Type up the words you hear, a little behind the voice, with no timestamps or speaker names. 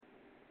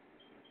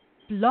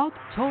Blog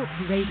Talk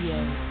Radio.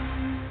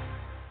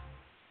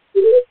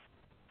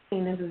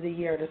 This is the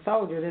year of the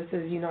soldier. This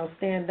is,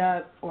 stand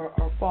up or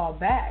fall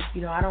back.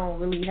 I don't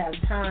really have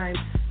time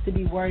to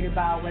be worried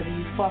about whether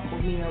you fuck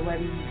with me or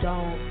whether you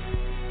don't.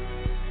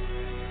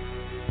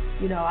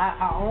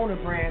 I own a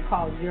brand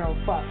called Zero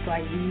Fucks.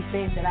 Like, do you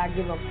think that I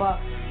give a fuck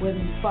whether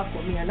you fuck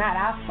with me or not?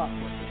 I fuck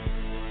with you.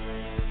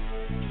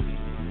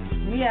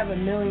 We have a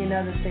million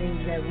other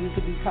things that we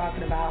could be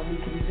talking about and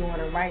we could be doing.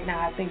 And right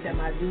now, I think that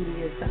my duty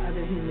is to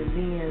other human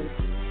beings.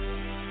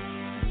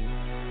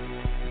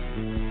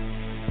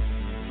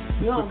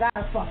 You don't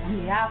gotta fuck with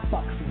me, I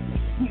fucks with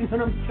me. You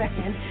know what I'm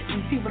saying?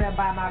 These people that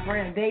buy my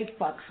brand, they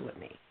fucks with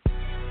me.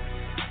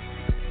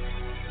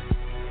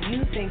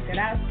 You think that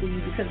I see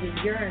you because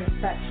you're in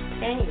such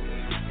pain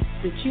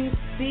that you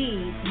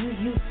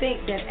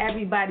think that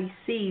everybody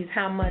sees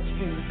how much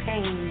in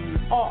pain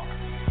you are.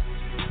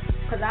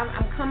 Because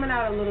I'm coming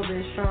out a little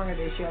bit stronger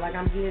this year. Like,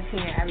 I'm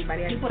guillotining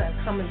everybody. People that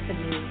are coming to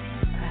me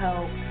for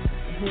help,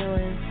 for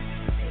healing,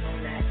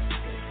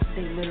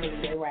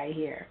 they're right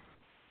here.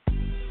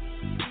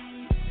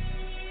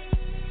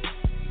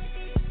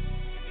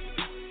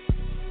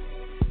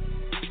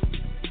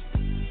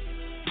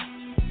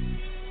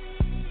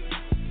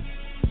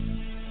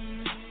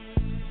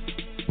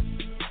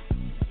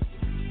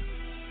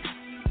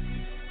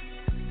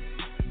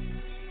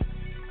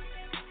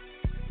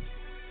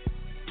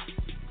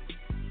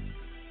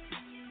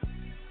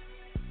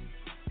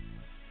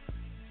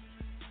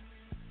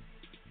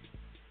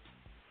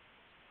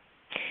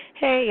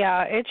 Hey,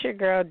 y'all, it's your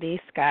girl, D.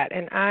 Scott,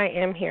 and I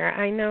am here.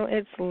 I know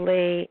it's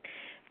late,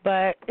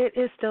 but it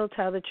is still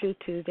Tell the Truth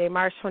Tuesday,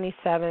 March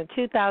 27,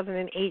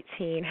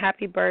 2018.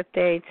 Happy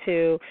birthday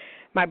to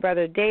my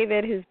brother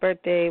David, whose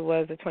birthday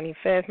was the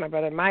 25th, my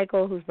brother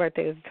Michael, whose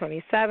birthday was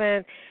the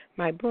 27th,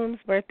 my Boom's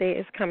birthday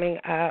is coming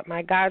up,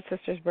 my god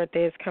sister's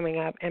birthday is coming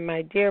up, and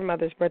my dear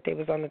mother's birthday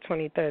was on the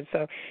 23rd.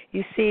 So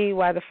you see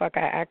why the fuck I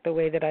act the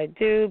way that I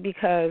do,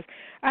 because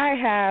I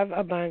have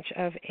a bunch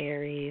of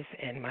Aries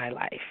in my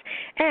life,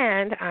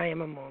 and I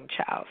am a moon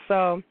child.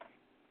 So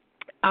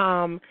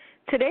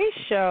today's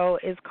show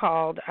is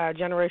called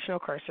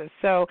Generational Curses.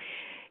 So,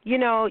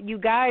 you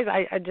guys,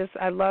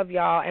 I love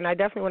y'all, and I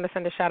definitely want to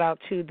send a shout-out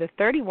to the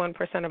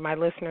 31% of my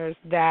listeners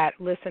that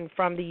listen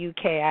from the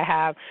UK. I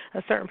have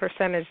a certain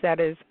percentage that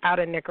is out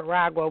of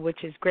Nicaragua,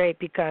 which is great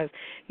because,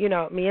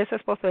 mi es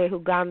esposo es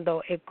jugando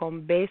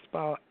con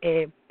béisbol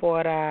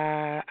por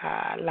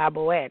la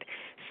Boed.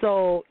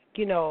 So,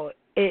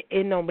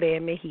 el nombre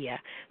es Mejia.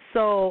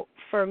 So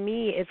for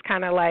me, it's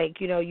kind of like,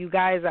 you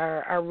guys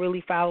are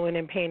really following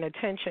and paying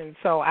attention.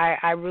 So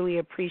I really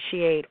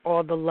appreciate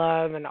all the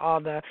love and all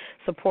the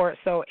support.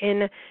 So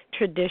in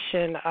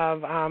tradition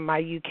of my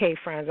UK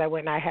friends, I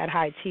went and I had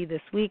high tea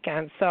this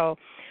weekend. So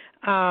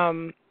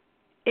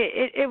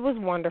it was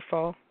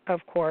wonderful, of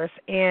course.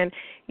 And,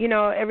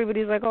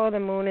 everybody's like, oh, the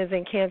moon is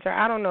in Cancer.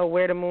 I don't know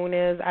where the moon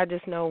is. I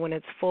just know when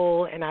it's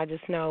full, and I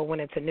just know when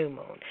it's a new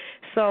moon.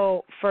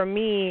 So for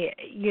me,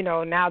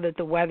 now that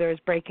the weather is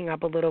breaking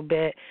up a little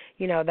bit,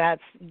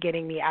 that's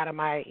getting me out of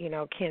my,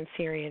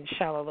 Cancerian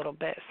shell a little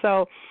bit.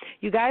 So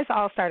you guys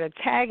all started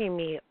tagging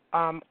me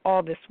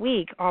all this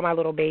week, all my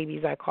little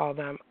babies, I call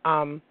them,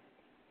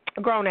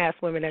 grown-ass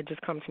women that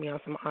just come to me on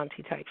some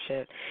auntie-type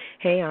shit.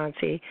 Hey,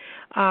 auntie.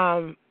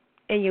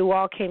 And you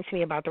all came to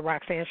me about the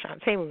Roxanne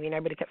Shante movie, and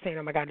everybody kept saying,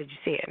 oh, my God, did you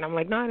see it? And I'm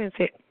like, no, I didn't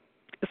see it.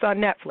 It's on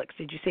Netflix.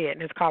 Did you see it?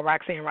 And it's called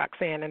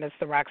Roxanne, and it's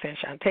the Roxanne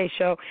Shante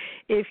show.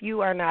 If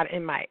you are not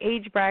in my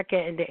age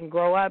bracket and didn't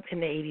grow up in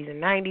the 80s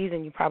and 90s,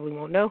 and you probably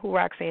won't know who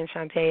Roxanne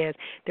Shante is,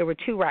 there were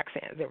two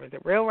Roxannes. There was the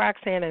real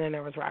Roxanne, and then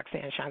there was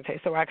Roxanne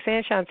Shante. So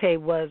Roxanne Shante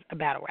was a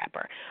battle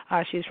rapper.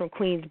 She was from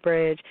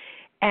Queensbridge.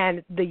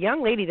 And the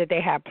young lady that they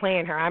had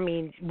playing her,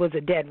 was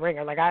a dead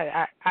ringer. Like,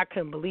 I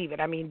couldn't believe it.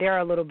 They're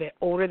a little bit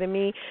older than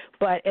me,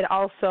 but it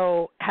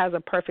also has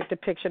a perfect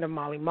depiction of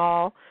Molly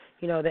Mall,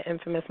 the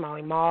infamous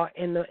Molly Mall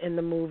in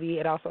the movie.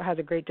 It also has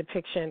a great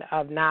depiction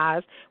of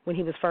Nas when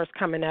he was first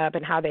coming up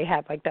and how they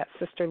had, like, that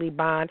sisterly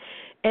bond.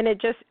 And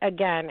it just,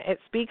 again, it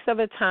speaks of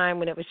a time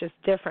when it was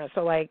just different.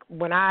 So, like,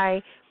 when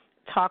I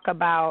talk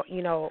about,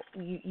 you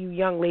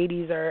young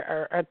ladies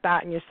are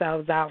thotting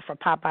yourselves out for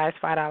Popeye's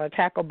 $5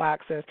 tackle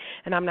boxes,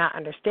 and I'm not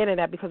understanding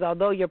that, because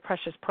although your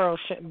precious pearl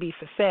shouldn't be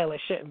for sale,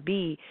 it shouldn't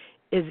be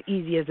as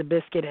easy as a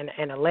biscuit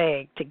and a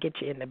leg to get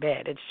you in the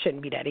bed. It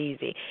shouldn't be that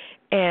easy,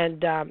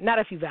 and not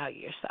if you value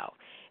yourself.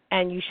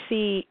 And you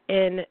see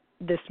in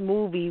this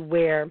movie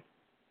where,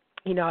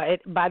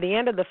 by the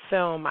end of the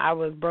film, I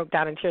was broke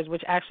down in tears,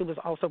 which actually was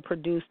also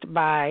produced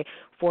by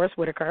Forrest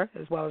Whitaker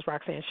as well as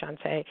Roxanne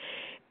Shante.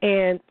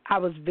 And I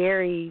was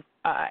very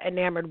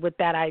enamored with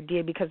that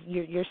idea, because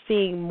you're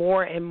seeing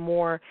more and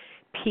more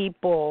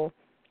people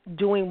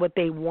doing what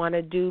they want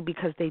to do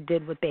because they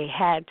did what they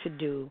had to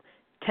do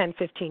 10,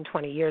 15,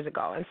 20 years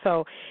ago. And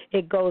so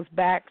it goes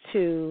back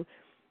to,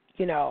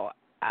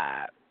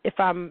 if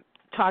I'm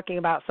talking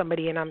about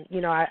somebody, and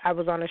I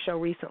was on a show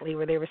recently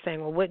where they were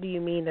saying, well, what do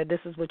you mean that this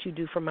is what you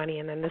do for money,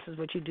 and then this is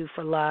what you do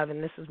for love,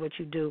 and this is what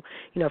you do,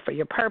 for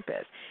your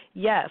purpose?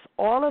 Yes,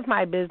 all of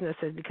my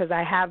businesses, because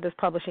I have this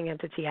publishing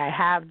entity, I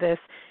have this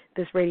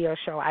radio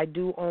show, I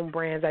do own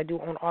brands, I do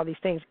own all these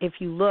things. If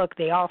you look,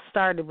 they all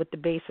started with the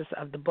basis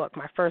of the book.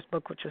 My first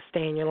book, which was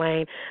Stay in Your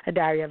Lane, A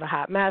Diary of a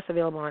Hot Mess,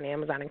 available on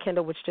Amazon and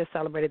Kindle, which just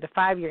celebrated the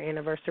 5-year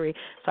anniversary,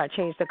 so I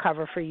changed the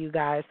cover for you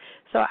guys.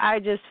 So I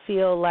just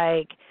feel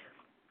like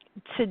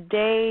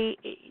today,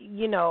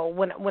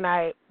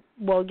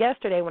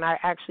 yesterday when I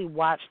actually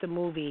watched the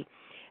movie,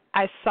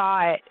 I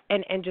saw it,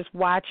 and just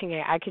watching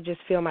it, I could just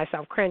feel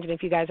myself cringe. And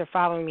if you guys are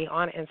following me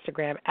on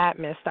Instagram at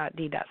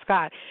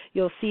miss.d.scott,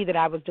 you'll see that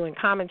I was doing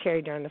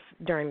commentary during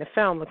the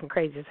film, looking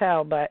crazy as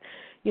hell, but,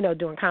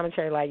 doing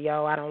commentary like,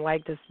 yo, I don't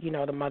like this,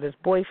 the mother's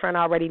boyfriend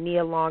already.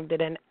 Nia Long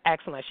did an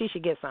excellent, she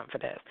should get something for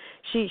this.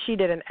 She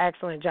did an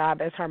excellent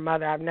job as her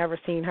mother. I've never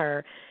seen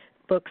her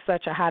book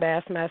such a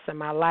hot-ass mess in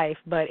my life,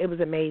 but it was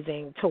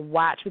amazing to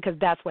watch because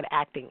that's what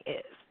acting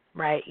is.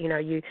 Right,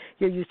 you're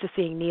used to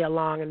seeing Nia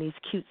Long in these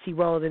cutesy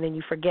roles, and then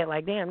you forget,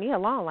 like, damn, Nia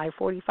Long, like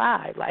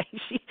 45, like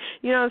she,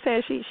 you know what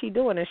I'm saying? She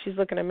doing it. She's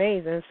looking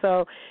amazing.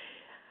 So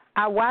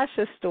I watched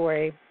this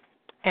story,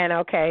 and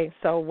okay,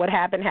 so what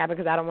happened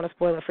because I don't want to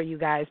spoil it for you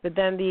guys. But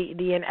then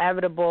the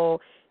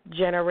inevitable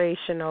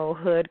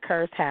generational hood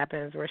curse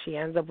happens, where she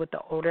ends up with the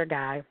older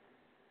guy,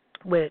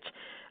 which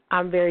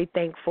I'm very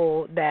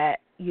thankful that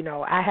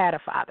I had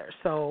a father.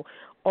 So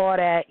all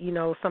that,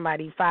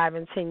 somebody 5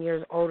 and 10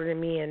 years older than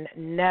me and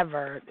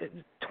never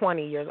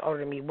 20 years older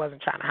than me wasn't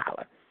trying to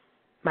holler.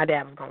 My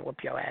dad was going to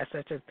whoop your ass.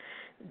 That's just,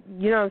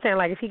 you know what I'm saying?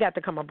 Like, if he got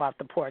to come up off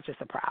the porch, it's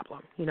a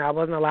problem. I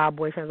wasn't allowed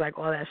boyfriends, like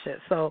all that shit.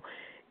 So,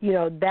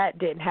 that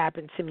didn't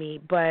happen to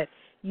me. But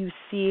you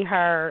see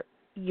her,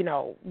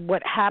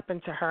 what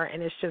happened to her,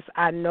 and it's just,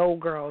 I know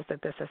girls that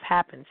this has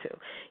happened to,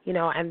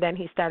 and then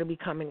he started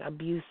becoming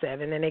abusive,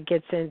 and then it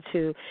gets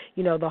into,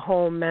 the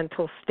whole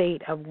mental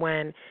state of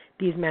when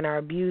these men are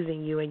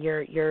abusing you, and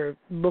you're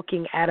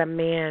looking at a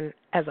man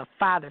as a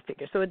father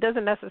figure. So it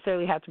doesn't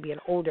necessarily have to be an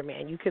older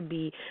man. You could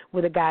be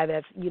with a guy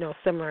that's,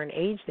 similar in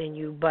age than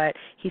you, but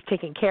he's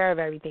taking care of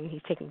everything,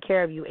 he's taking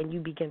care of you, and you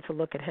begin to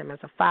look at him as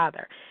a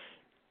father.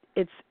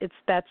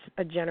 That's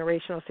a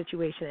generational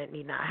situation that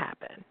need not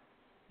happen.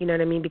 You know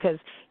what I mean? Because,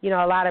 a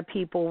lot of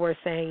people were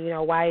saying,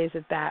 why is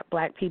it that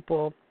black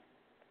people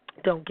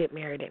don't get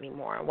married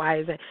anymore? Why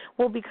is it?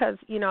 Well, because,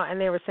 and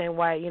they were saying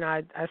why,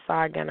 I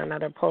saw again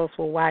another post,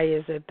 well, why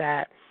is it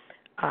that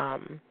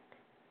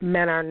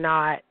men are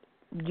not,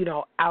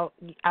 out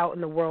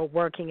in the world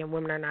working and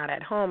women are not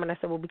at home? And I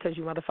said, well, because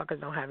you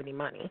motherfuckers don't have any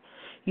money.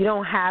 You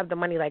don't have the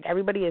money. Like,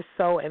 everybody is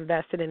so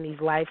invested in these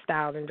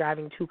lifestyles and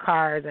driving 2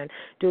 cars and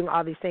doing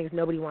all these things.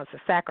 Nobody wants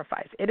to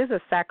sacrifice. It is a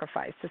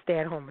sacrifice to stay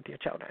at home with your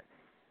children.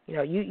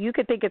 You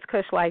could think it's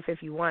cush life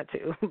if you want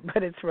to,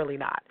 but it's really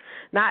not.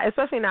 Not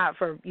especially not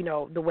for,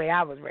 the way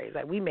I was raised.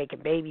 Like, we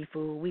making baby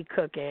food, we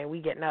cooking, we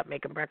getting up,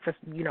 making breakfast,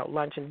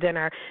 lunch and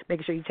dinner,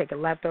 making sure you take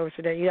leftovers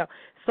for dinner,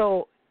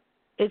 So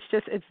it's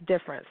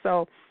different.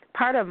 So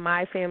part of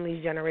my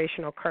family's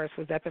generational curse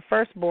was that the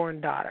firstborn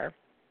daughter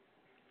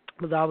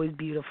was always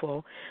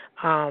beautiful,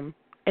 and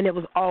it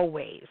was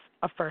always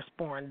a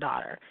firstborn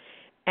daughter.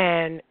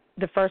 And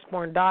the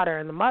firstborn daughter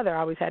and the mother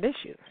always had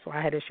issues. So I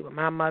had issue with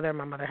my mother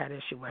had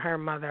issue with her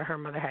mother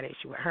had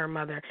issue with her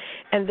mother,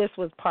 and this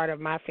was part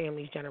of my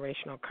family's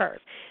generational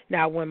curse.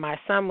 Now, when my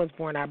son was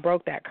born, I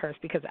broke that curse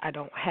because I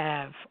don't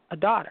have a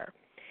daughter.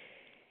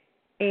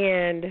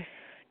 And,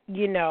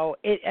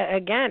 it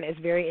again is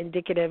very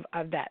indicative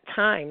of that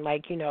time,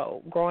 like,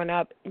 growing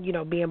up,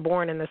 being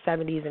born in the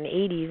 70s and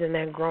 80s and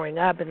then growing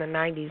up in the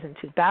 90s and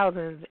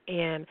 2000s,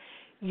 and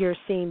you're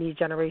seeing these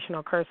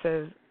generational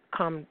curses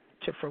come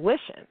to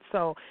fruition.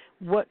 So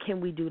what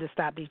can we do to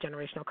stop these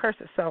generational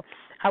curses? So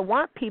I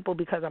want people,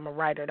 because I'm a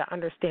writer, to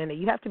understand that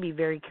you have to be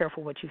very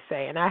careful what you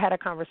say. And I had a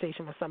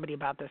conversation with somebody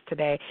about this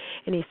today,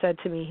 and he said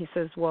to me, he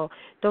says, well,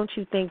 don't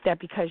you think that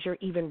because you're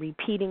even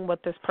repeating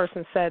what this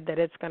person said that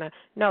it's going to,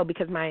 no,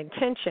 because my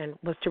intention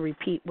was to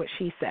repeat what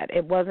she said.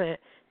 It wasn't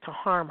to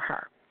harm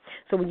her.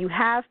 So when you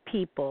have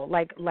people,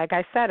 like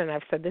I said, and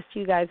I've said this to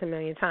you guys a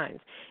million times,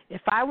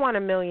 if I want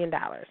 $1 million,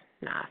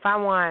 if I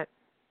want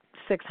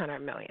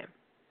 $600 million,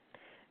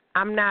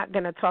 I'm not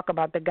going to talk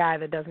about the guy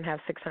that doesn't have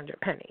 600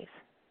 pennies.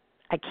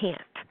 I can't.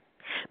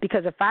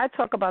 Because if I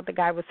talk about the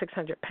guy with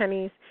 600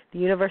 pennies, the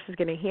universe is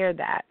going to hear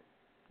that,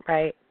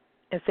 right,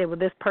 and say, well,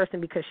 this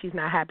person, because she's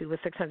not happy with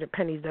 600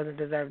 pennies, doesn't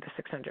deserve the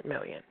 600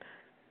 million.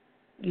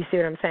 You see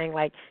what I'm saying?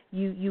 Like,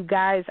 you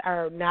guys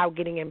are now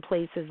getting in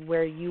places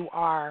where you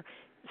are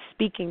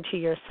speaking to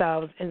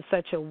yourselves in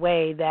such a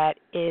way that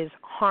is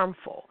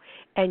harmful,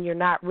 and you're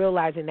not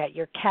realizing that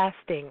you're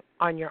casting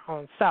on your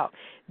own self.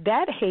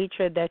 That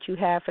hatred that you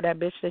have for that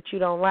bitch that you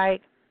don't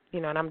like,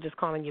 and I'm just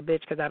calling you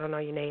bitch because I don't know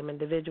your name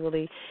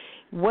individually,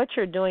 what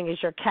you're doing is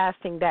you're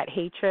casting that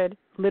hatred.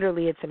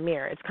 Literally, it's a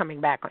mirror. It's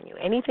coming back on you.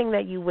 Anything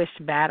that you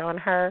wished bad on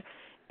her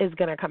is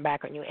going to come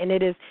back on you. And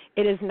it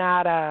is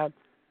not a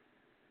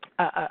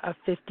a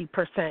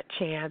 50%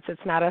 chance.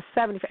 It's not a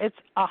 70%. It's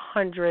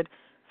 100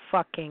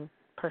 fucking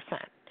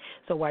percent.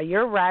 So while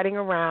you're riding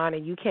around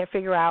and you can't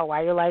figure out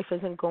why your life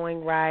isn't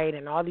going right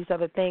and all these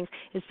other things,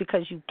 it's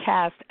because you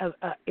cast a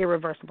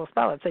irreversible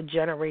spell. It's a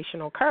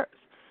generational curse.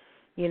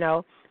 You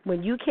know,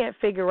 when you can't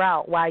figure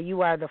out why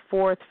you are the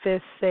fourth,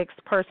 fifth, sixth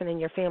person in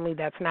your family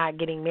that's not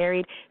getting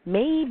married,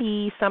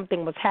 maybe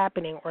something was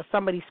happening or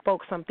somebody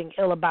spoke something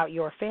ill about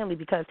your family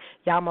because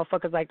y'all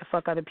motherfuckers like to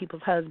fuck other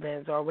people's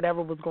husbands or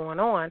whatever was going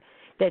on,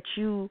 that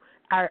you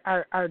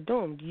are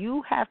doomed.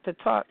 You have to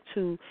talk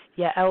to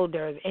your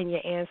elders and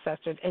your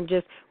ancestors and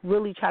just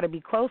really try to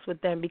be close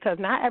with them, because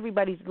not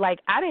everybody's like,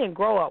 I didn't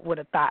grow up with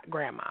a thought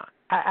grandma.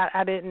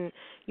 I didn't,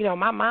 you know,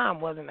 my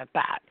mom wasn't a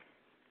thought.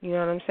 You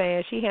know what I'm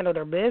saying? She handled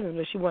her business,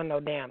 but she wasn't no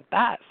damn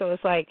thought. So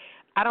it's like,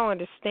 I don't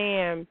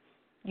understand,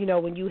 you know,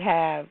 when you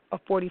have a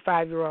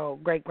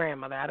 45-year-old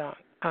great-grandmother. I don't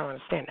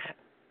understand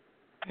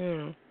that.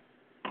 And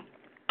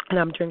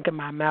I'm drinking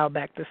my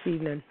Malbec this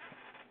evening,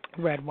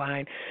 red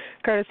wine,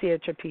 courtesy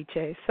of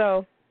Trapiche.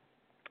 So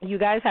you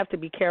guys have to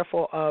be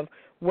careful of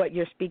what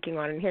you're speaking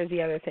on. And here's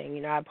the other thing.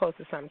 You know, I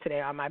posted something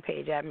today on my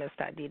page at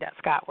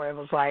miss.d.scott where it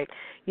was like,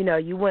 you know,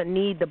 you wouldn't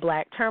need the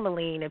black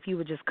tourmaline if you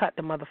would just cut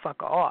the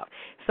motherfucker off.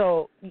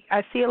 So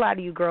I see a lot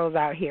of you girls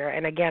out here,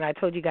 and again, I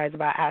told you guys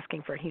about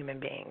asking for human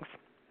beings.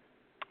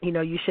 You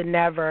know, you should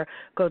never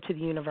go to the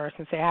universe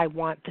and say, I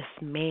want this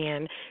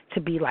man to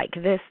be like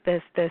this,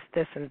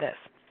 and this.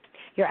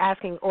 You're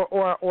asking,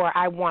 or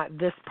I want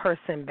this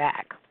person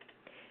back.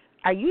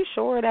 Are you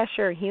sure that's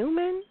your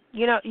human?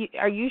 You know,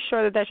 are you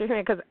sure that that's your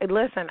human? Because,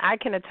 listen, I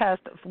can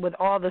attest with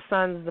all the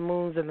suns, the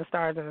moons, and the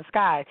stars in the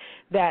sky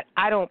that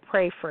I don't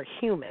pray for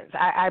humans.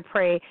 I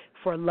pray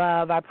for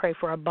love. I pray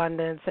for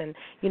abundance and,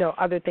 you know,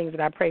 other things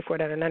that I pray for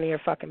that are none of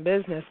your fucking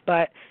business.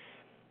 But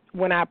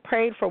when I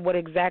prayed for what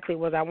exactly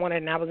was I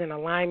wanted and I was in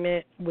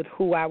alignment with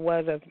who I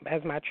was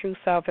as my true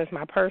self, as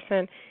my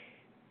person,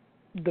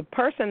 the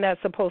person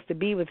that's supposed to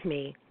be with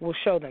me will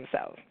show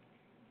themselves.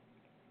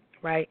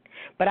 Right?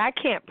 But I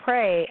can't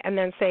pray and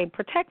then say,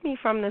 protect me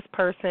from this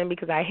person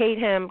because I hate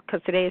him because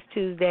today is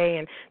Tuesday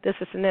and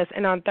this,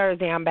 and on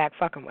Thursday I'm back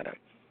fucking with him.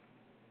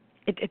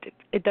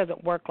 It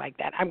doesn't work like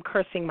that. I'm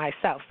cursing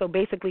myself. So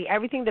basically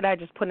everything that I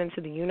just put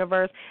into the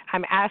universe,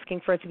 I'm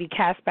asking for it to be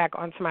cast back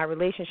onto my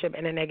relationship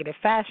in a negative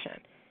fashion.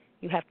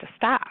 You have to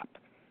stop.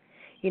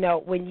 You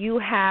know, when you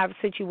have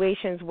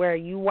situations where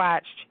you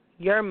watched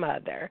your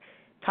mother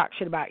talk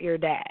shit about your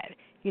dad,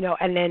 you know,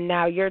 and then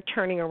now you're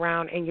turning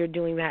around and you're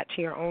doing that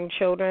to your own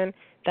children,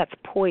 that's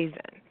poison.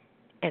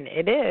 And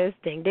it is,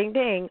 ding, ding,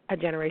 ding, a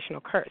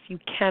generational curse. You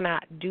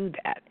cannot do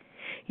that.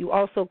 You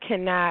also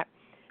cannot,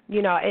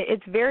 you know,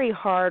 it's very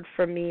hard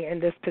for me in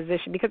this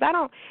position because I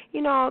don't,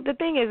 you know, the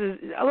thing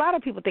is a lot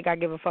of people think I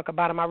give a fuck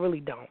about them. I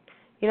really don't.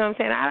 You know what I'm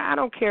saying? I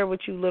don't care what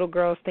you little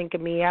girls think of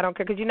me. I don't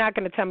care because you're not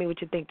going to tell me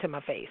what you think to my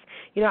face.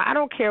 You know, I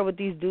don't care what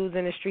these dudes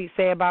in the street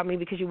say about me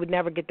because you would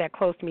never get that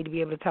close to me to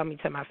be able to tell me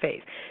to my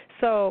face.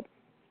 So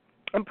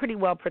I'm pretty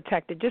well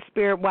protected, just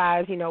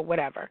spirit-wise, you know,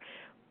 whatever.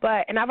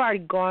 But, and I've already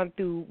gone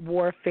through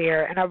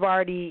warfare, and I've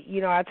already,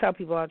 you know, I tell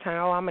people all the time,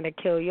 oh, I'm going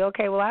to kill you.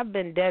 Okay, well, I've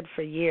been dead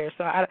for years,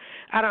 so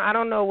I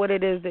don't know what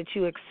it is that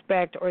you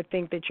expect or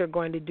think that you're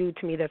going to do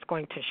to me that's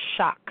going to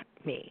shock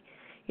me.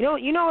 You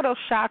know what'll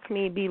shock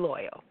me? Be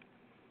loyal,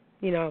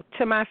 you know,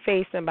 to my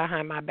face and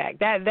behind my back.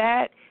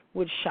 That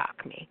would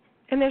shock me,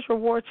 and there's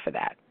rewards for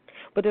that.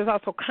 But there's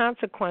also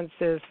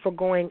consequences for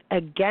going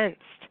against,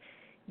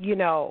 you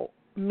know,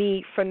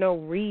 me for no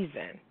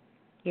reason,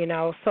 you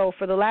know. So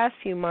for the last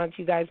few months,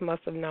 you guys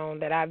must have known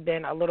that I've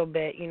been a little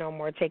bit, you know,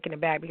 more taken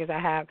aback because I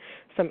have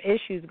some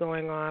issues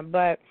going on.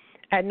 But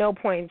at no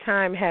point in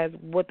time has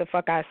what the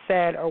fuck I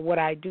said or what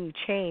I do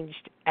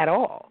changed at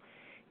all.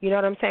 You know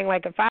what I'm saying?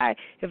 Like if I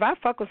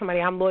fuck with somebody,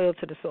 I'm loyal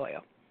to the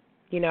soil.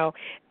 You know,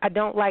 I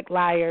don't like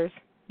liars.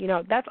 You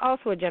know, that's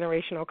also a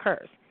generational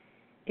curse.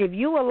 If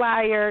you a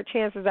liar,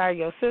 chances are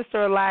your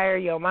sister a liar,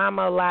 your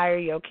mama a liar,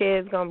 your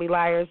kids going to be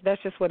liars.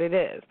 That's just what it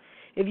is.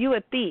 If you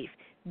a thief,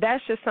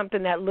 that's just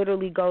something that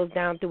literally goes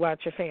down throughout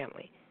your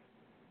family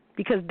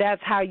because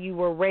that's how you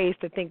were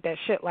raised to think that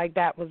shit like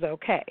that was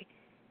okay,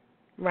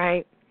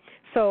 right?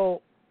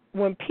 So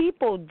when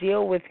people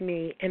deal with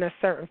me in a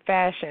certain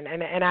fashion,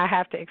 and I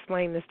have to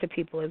explain this to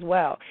people as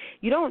well,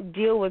 you don't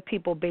deal with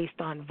people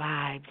based on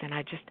vibes, and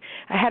I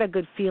had a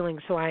good feeling,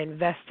 so I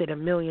invested $1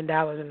 million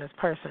in this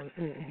person.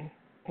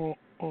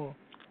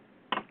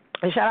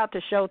 And shout out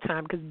to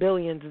Showtime because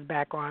Billions is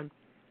back on.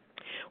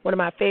 One of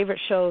my favorite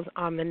shows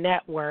on the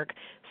network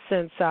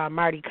since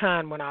Marty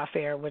Khan went off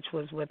air, which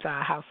was with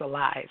House of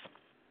Lies.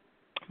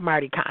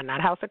 Marty Khan,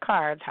 not House of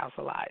Cards, House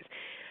of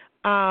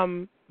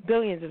Lies.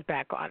 Billions is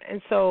back on.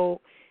 And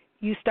so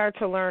you start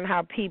to learn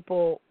how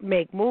people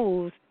make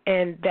moves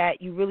and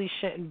that you really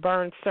shouldn't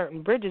burn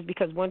certain bridges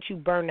because once you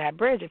burn that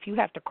bridge, if you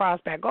have to cross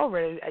back over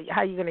it,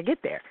 how are you going to get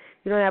there?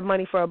 You don't have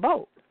money for a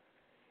boat.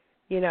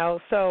 You know,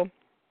 so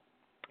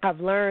I've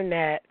learned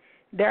that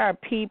there are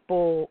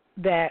people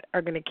that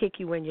are going to kick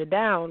you when you're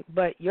down,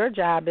 but your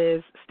job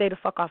is stay the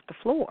fuck off the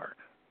floor.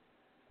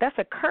 That's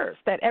a curse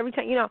that every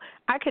time,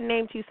 I can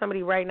name to you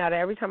somebody right now that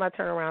every time I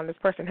turn around, this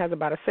person has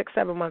about a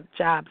 6-7 month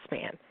job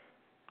span.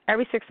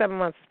 Every 6-7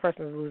 months, this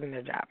person is losing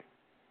their job.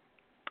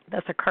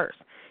 That's a curse.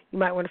 You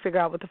might want to figure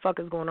out what the fuck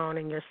is going on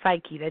in your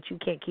psyche that you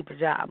can't keep a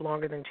job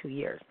longer than 2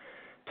 years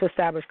to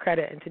establish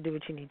credit and to do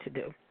what you need to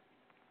do.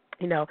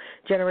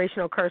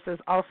 Generational curses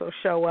also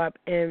show up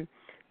in,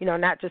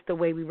 not just the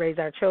way we raise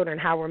our children,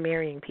 how we're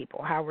marrying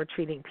people, how we're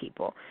treating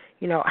people.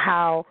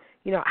 How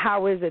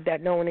is it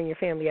that no one in your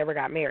family ever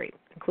got married,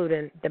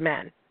 including the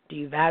men? Do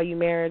you value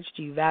marriage?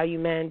 Do you value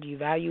men? Do you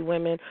value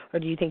women? Or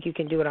do you think you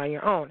can do it on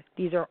your own?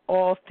 These are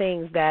all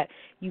things that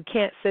you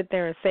can't sit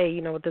there and say,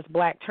 with this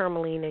black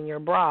tourmaline in your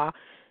bra,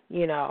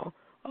 I'm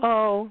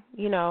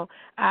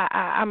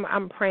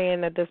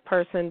praying that this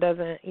person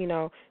doesn't,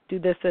 do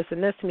this,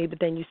 and this to me, but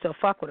then you still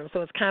fuck with them.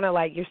 So it's kind of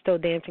like you're still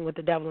dancing with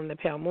the devil in the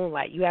pale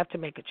moonlight. You have to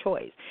make a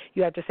choice.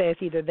 You have to say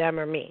it's either them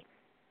or me.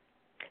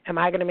 Am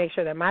I going to make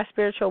sure that my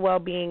spiritual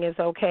well-being is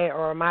okay,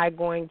 or am I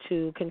going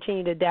to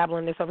continue to dabble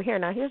in this over here?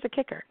 Now, here's the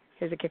kicker.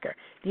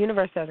 The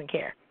universe doesn't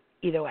care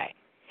either way.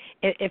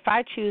 If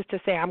I choose to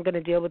say I'm going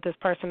to deal with this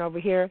person over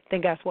here,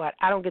 then guess what?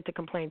 I don't get to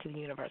complain to the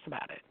universe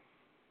about it.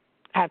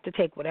 I have to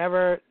take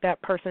whatever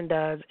that person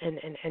does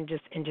and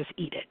just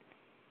eat it,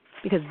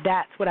 because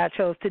that's what I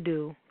chose to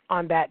do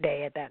on that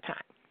day at that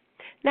time.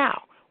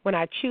 Now, when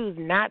I choose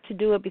not to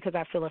do it because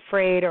I feel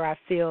afraid or I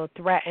feel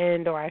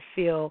threatened or I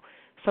feel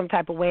some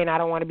type of way and I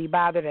don't want to be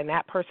bothered and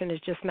that person is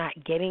just not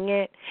getting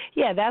it,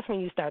 that's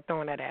when you start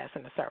throwing that ass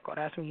in a circle.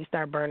 That's when you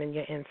start burning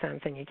your incense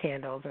and your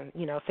candles and,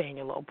 saying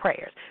your little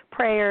prayers.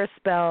 Prayers,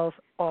 spells,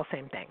 all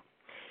same thing.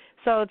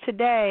 So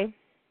today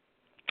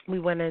we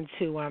went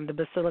into the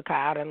Basilica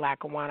out in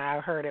Lackawanna.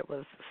 I heard it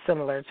was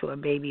similar to a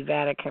baby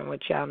Vatican,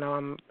 which y'all know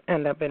I'm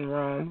end up in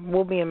Rome.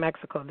 We'll be in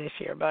Mexico this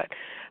year, but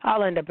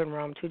I'll end up in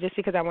Rome too, just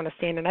because I want to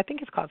stand in, I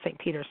think it's called St.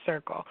 Peter's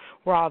Circle,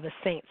 where all the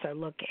saints are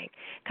looking.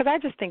 Because I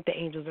just think the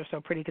angels are so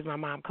pretty, because my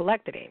mom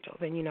collected angels.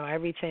 And,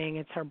 everything,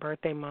 it's her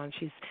birthday month.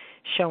 She's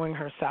showing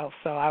herself.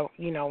 So I,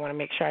 want to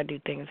make sure I do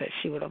things that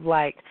she would have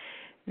liked.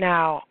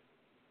 Now,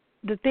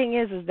 the thing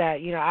is that,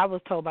 I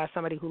was told by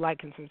somebody who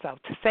likens himself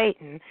to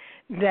Satan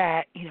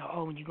that,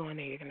 when you go in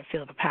there, you're going to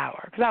feel the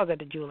power. Because I was at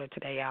the jeweler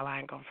today, y'all. I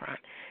ain't going front.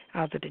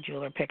 I was at the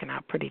jeweler picking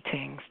out pretty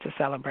things to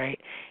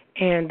celebrate.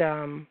 And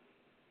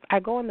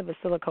I go in the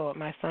Basilica with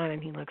my son,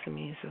 and he looks at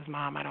me and says,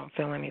 "Mom, I don't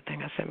feel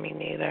anything." I said, "Me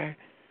neither."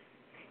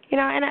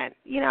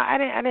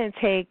 I didn't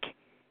take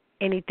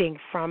anything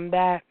from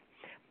that,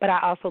 but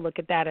I also look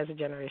at that as a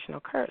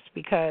generational curse,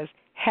 because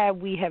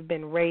had we have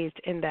been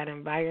raised in that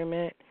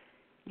environment,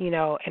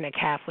 in a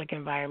Catholic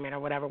environment or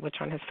whatever,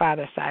 which on his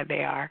father's side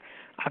they are,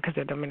 because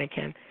they're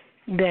Dominican,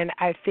 then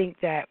I think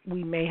that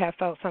we may have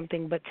felt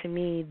something, but to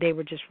me, they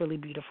were just really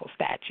beautiful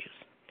statues.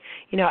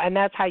 And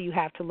that's how you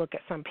have to look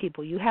at some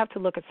people. You have to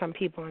look at some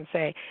people and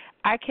say,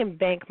 I can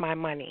bank my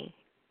money,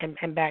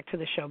 and back to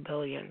the show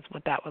Billions,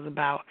 what that was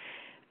about.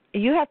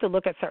 You have to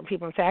look at certain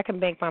people and say, I can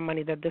bank my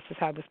money that this is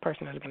how this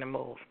person is going to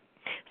move.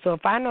 So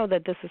if I know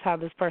that this is how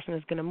this person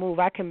is going to move,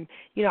 I can,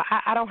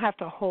 I don't have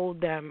to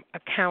hold them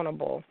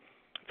accountable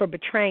for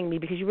betraying me,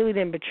 because you really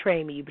didn't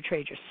betray me, you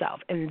betrayed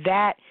yourself. And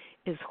that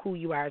is who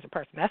you are as a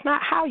person. That's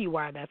not how you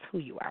are, that's who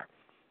you are,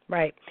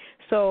 right?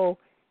 So,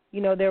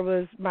 there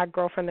was my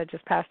girlfriend that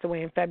just passed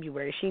away in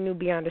February. She knew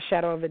beyond a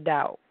shadow of a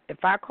doubt,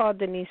 if I called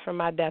Denise from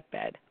my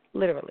deathbed,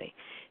 literally,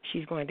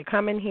 she's going to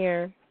come in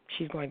here,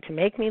 she's going to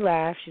make me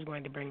laugh, she's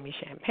going to bring me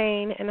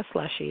champagne and a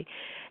slushie,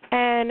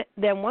 and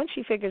then once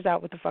she figures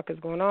out what the fuck is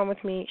going on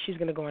with me, she's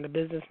going to go into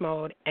business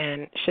mode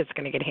and shit's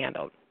going to get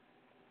handled.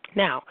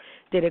 Now,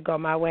 did it go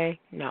my way?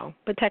 No,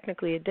 but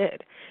technically it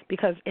did,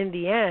 because in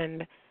the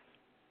end,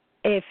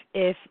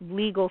 if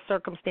legal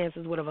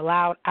circumstances would have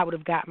allowed, I would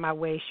have gotten my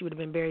way. She would have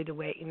been buried the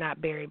way, not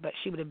buried, but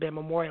she would have been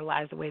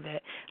memorialized the way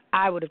that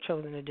I would have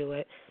chosen to do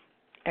it,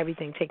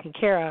 everything taken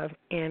care of,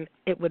 and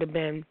it would have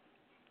been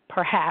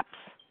perhaps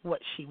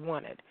what she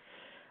wanted.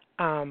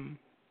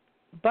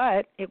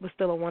 But it was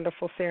still a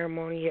wonderful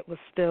ceremony. It was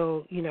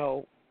still,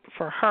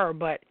 for her,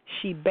 but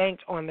she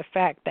banked on the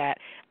fact that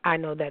I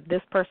know that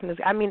this person is,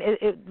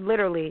 it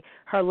literally,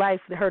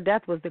 her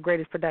death was the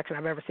greatest production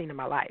I've ever seen in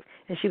my life,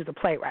 and she was a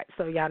playwright,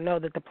 so y'all know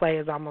that the play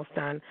is almost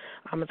done.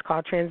 It's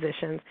called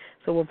Transitions,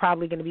 so we're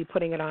probably going to be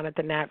putting it on at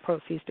the NAC,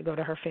 proceeds to go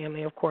to her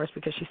family, of course,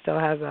 because she still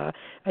has a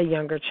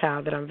younger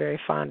child that I'm very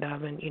fond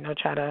of, and,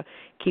 try to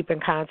keep in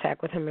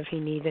contact with him if he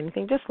needs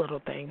anything, just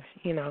little things,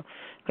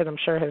 because I'm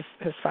sure his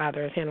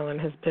father is handling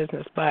his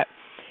business, but,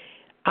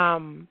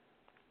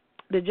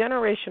 the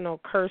generational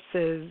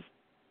curses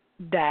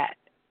that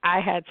I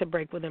had to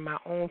break within my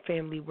own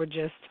family were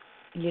just,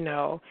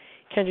 Kendra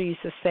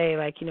used to say,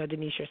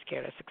 Denise, you're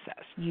scared of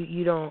success.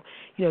 You don't,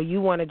 you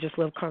want to just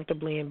live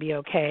comfortably and be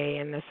okay,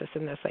 and this,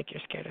 and this, like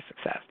you're scared of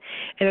success.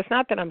 And it's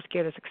not that I'm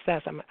scared of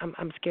success.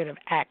 I'm scared of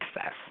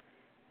access.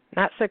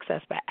 Not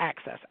success, but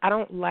access. I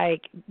don't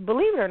like,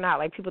 believe it or not,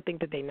 like people think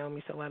that they know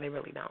me so well, they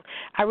really don't.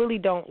 I really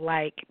don't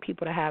like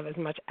people to have as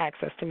much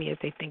access to me as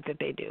they think that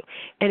they do.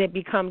 And it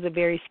becomes a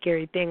very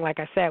scary thing, like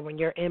I said, when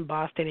you're in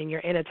Boston and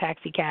you're in a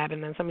taxi cab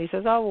and then somebody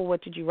says, oh, well,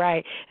 what did you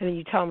write? And then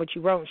you tell them what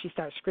you wrote and she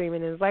starts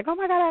screaming and it's like, oh,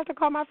 my God, I have to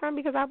call my friend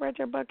because I read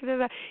your book.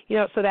 You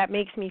know, so that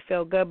makes me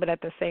feel good, but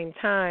at the same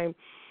time,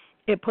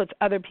 it puts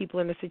other people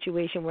in a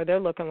situation where they're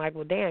looking like,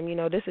 well, damn, you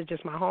know, this is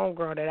just my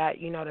homegirl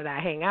that I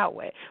hang out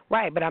with.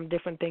 Right, but I'm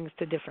different things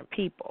to different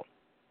people.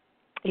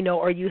 You know,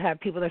 or you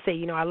have people that say,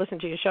 you know, I listened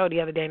to your show the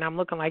other day and I'm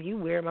looking like, you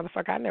weird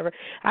motherfucker, I never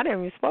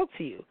even spoke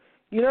to you.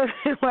 You know,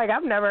 like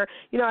I've never,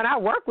 you know, and I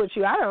work with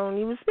you. I don't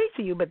even speak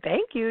to you, but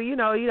thank you, you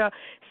know.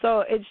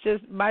 So it's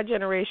just my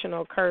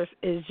generational curse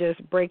is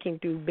just breaking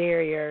through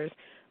barriers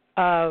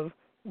of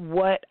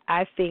what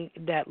I think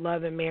that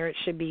love and marriage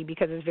should be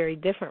because it's very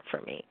different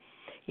for me.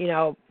 You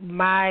know,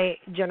 my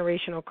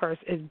generational curse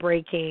is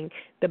breaking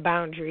the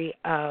boundary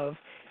of,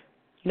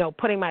 you know,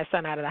 putting my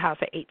son out of the house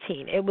at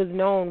 18. It was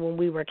known when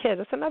we were kids.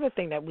 That's another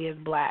thing that we as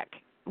black,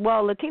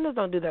 well, Latinos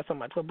don't do that so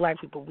much, but black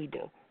people, we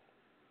do.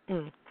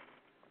 You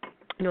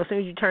know, as soon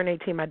as you turn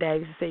 18, my dad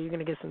used to say, you're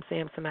going to get some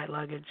Samsonite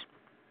luggage,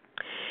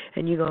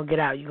 and you're going to get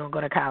out. You're going to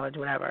go to college,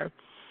 whatever.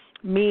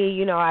 Me,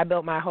 you know, I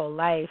built my whole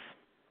life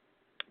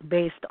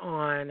based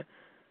on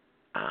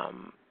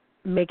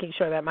making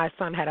sure that my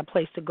son had a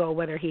place to go,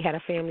 whether he had a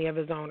family of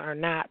his own or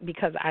not,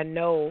 because I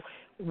know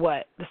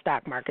what the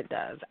stock market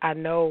does. I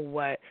know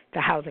what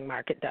the housing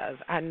market does.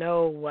 I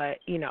know what,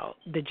 you know,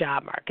 the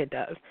job market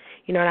does.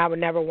 You know, and I would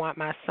never want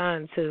my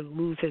son to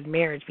lose his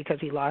marriage because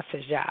he lost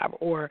his job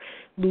or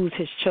lose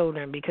his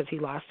children because he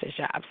lost his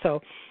job.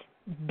 So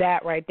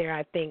that right there,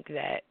 I think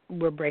that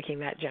we're breaking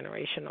that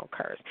generational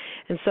curse.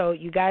 And so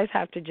you guys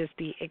have to just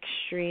be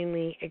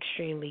extremely,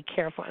 extremely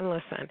careful. And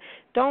listen,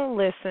 don't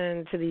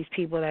listen to these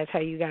people that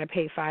tell you got to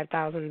pay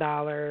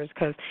 $5,000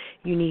 because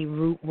you need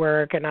root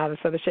work and all this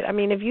other shit. I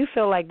mean, if you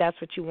feel like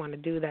that's what you want to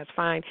do, that's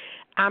fine.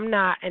 I'm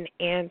not an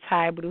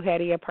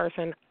anti-brujeria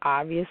person,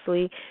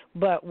 obviously,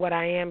 but what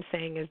I am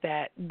saying is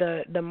that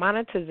the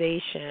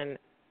monetization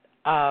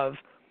of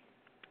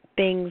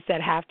things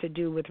that have to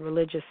do with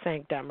religious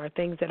sanctum or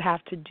things that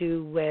have to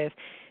do with,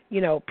 you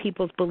know,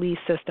 people's belief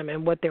system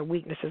and what their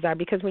weaknesses are.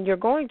 Because when you're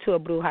going to a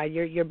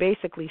bruja, you're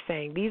basically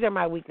saying, these are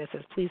my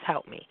weaknesses, please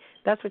help me.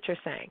 That's what you're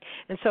saying.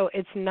 And so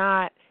it's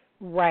not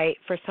right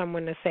for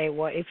someone to say,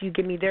 well, if you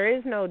give me, there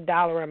is no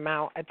dollar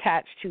amount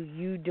attached to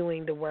you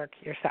doing the work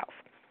yourself.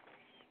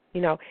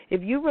 You know,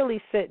 if you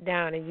really sit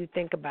down and you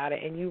think about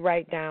it and you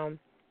write down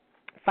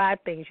 5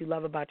 things you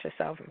love about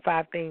yourself and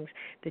 5 things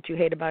that you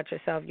hate about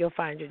yourself, you'll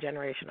find your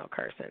generational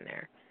curse in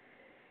there.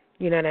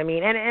 You know what I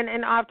mean?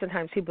 And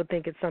oftentimes people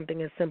think it's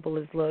something as simple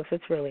as looks.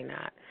 It's really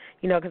not.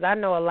 You know, because I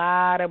know a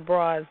lot of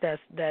bras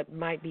that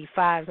might be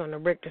 5s on the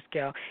Richter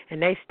scale,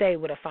 and they stay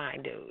with a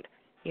fine dude.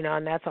 You know,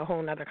 and that's a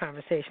whole other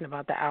conversation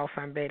about the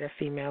alpha and beta,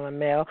 female and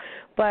male.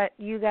 But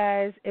you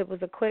guys, it was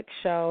a quick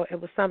show. It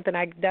was something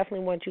I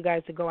definitely want you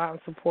guys to go out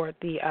and support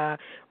the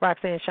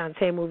Roxanne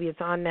Shante movie.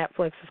 It's on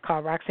Netflix. It's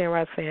called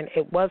Roxanne.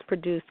 It was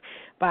produced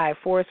by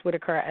Forrest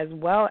Whitaker as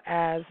well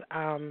as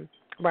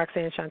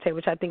Roxanne Shante,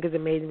 which I think is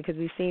amazing because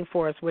we've seen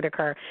Forrest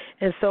Whitaker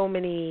in so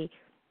many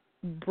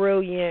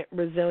brilliant,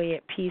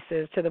 resilient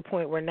pieces to the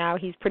point where now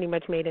he's pretty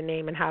much made a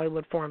name in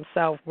Hollywood for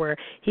himself where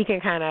he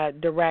can kind of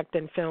direct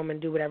and film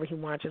and do whatever he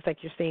wants, just like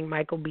you're seeing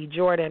Michael B.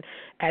 Jordan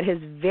at his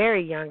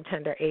very young,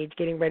 tender age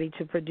getting ready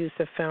to produce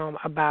a film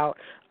about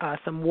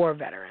some war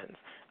veterans.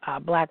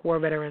 Black war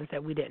veterans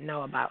that we didn't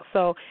know about.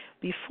 So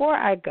before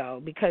I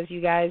go, because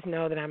you guys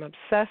know that I'm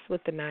obsessed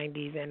with the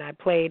 90s and I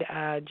played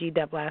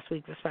G-Dep last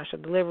week with Special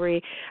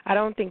Delivery, I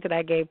don't think that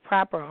I gave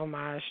proper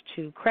homage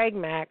to Craig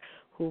Mack,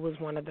 who was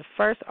one of the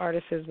first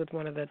artists with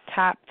one of the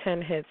top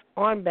 10 hits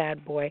on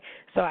Bad Boy.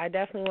 So I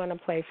definitely want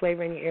to play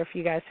Flavor in Your Ear for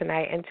you guys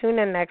tonight. And tune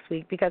in next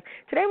week because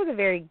today was a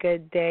very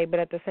good day, but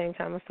at the same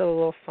time, I'm still a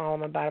little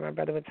solemn about it. My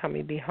brother would tell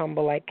me be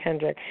humble like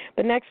Kendrick.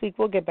 But next week,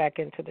 we'll get back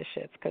into the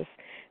shits because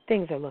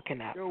things are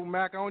looking up. Yo,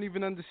 Mac, I don't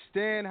even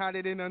understand how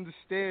they didn't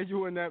understand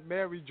you and that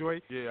Mary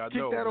Joy. Yeah, I Kick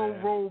know, that old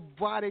man.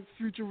 robotic,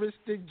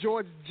 futuristic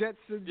George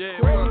Jetson Yeah,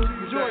 crazy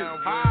Joy. joy.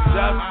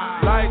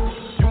 Just like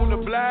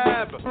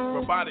Uniblab,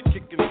 robotic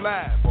kicking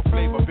flab, or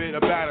flavor bit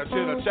of batter,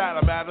 chitter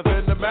chatter matters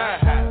in the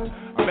Mad Hatter.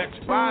 I bet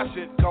you buy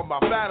shit, come by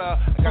fatter.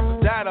 I got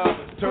the data,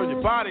 turn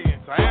your body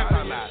into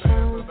antimatter.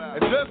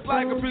 And just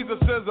like a piece of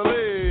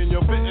sizzling,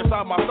 you'll fit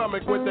inside my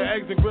stomach with the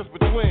eggs and grits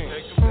between.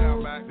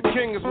 The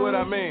king is what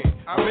I mean.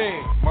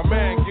 My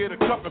man, get a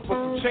cup and put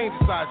some change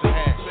inside your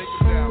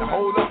hand. Now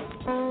hold up,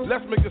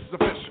 let's make this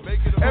official.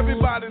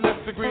 Everybody,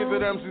 let's agree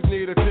that MCs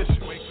need a tissue.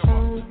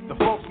 The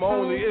folks my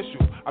only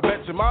issue. I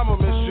bet your mama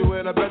miss you,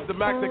 and I bet the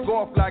Mac take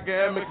off like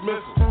an MX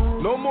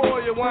missile. No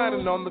more you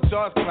whining on the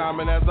charts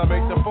climbing as I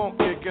make the phone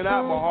kicking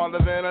out more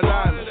harder than a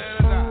diamond.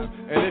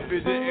 And if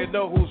you didn't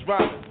know who's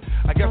rhyming,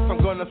 I guess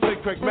I'm gonna say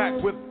Craig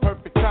Mack with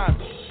perfect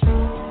timing.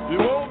 You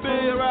won't be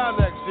around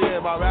next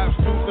year. My rap's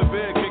too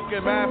severe,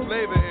 kicking mad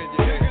flavor in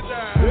your ear.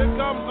 Here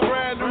comes the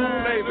brand new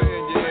flavor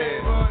in your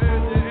ear.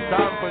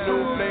 Time for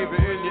new flavor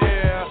in your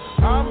ear.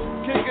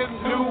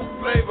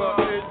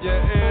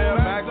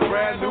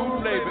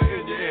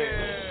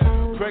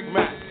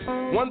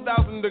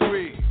 1,000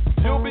 degrees.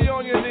 You'll be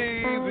on your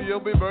knees and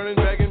you'll be burning,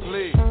 begging,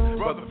 please.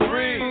 Brother,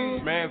 free.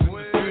 Man's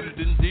indisputed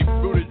and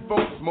deep-rooted.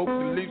 Folks smoke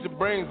that leaves your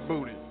brains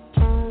booted.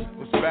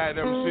 What's bad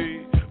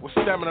MC? With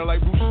stamina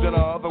like Bruce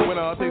Jenner, the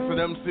winner takes an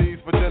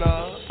MCs for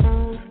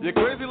dinner. You're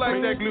crazy like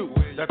that glue,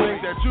 that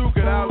think that you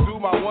can outdo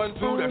my 1-2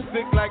 that's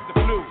sick like the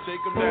flu.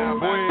 Shake 'em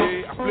down,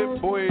 boy. I flip,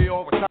 boy,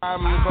 all the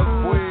time. Because,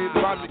 boy, the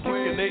rhyme you're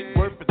kicking ain't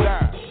worth a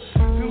dime.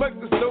 Seems like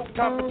there's no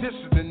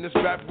competition in this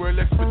rap world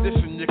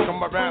expedition. You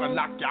come around and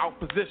knock you out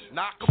position.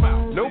 Knock 'em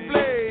out. No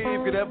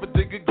blade could ever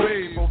dig a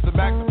grave. Both the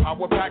max, the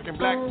power pack, and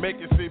black make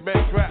it see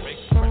make rap.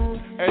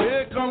 And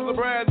here comes a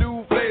brand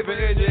new flavor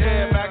in your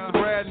ear. Max, a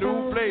brand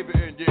new flavor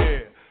in your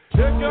ear.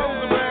 Here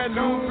comes a brand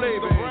new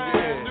flavor in your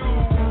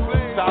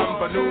ear. Time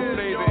for new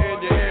flavor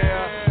in your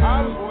ear.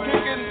 I'm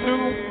kicking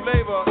new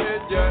flavor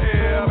in your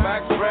ear.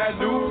 Max, brand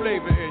new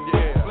flavor in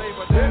your ear.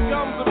 Here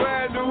comes a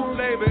brand new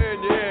flavor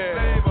in your ear.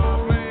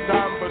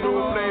 Time for new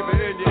flavor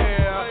in your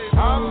ear.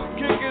 I'm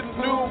kicking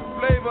new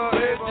flavor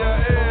in your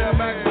ear.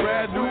 Max,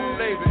 brand new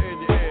flavor in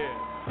your ear.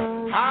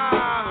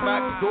 Hi,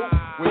 Max, dope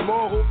with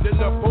more hope than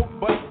the Pope,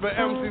 but for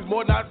MCs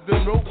more knots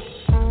than rope.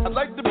 I'd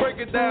like to break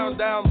it down,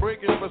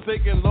 breaking,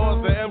 forsaken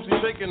laws, the MC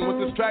shaking with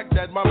this track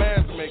that my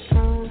man's making.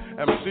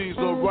 MCs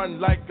will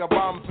run like a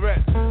bomb threat,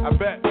 I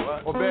bet,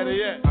 or better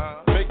yet,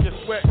 make you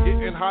sweat,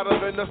 getting hotter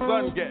than the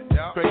sun gets.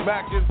 Craig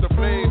Mack is the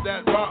flame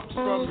that romps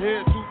from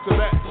here to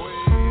Tibet.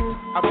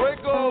 I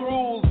break all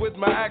rules with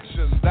my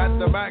actions, at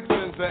the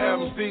maxins, the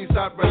MCs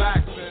stop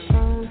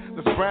relaxing.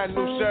 This brand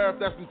new sheriff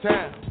that's in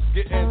town,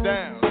 getting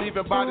down,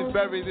 leaving bodies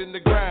buried in the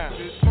ground.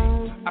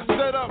 I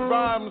set up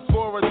rhymes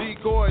for a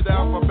decoy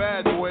down for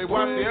bad boy,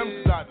 watch the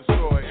MCs I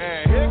destroy,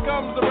 and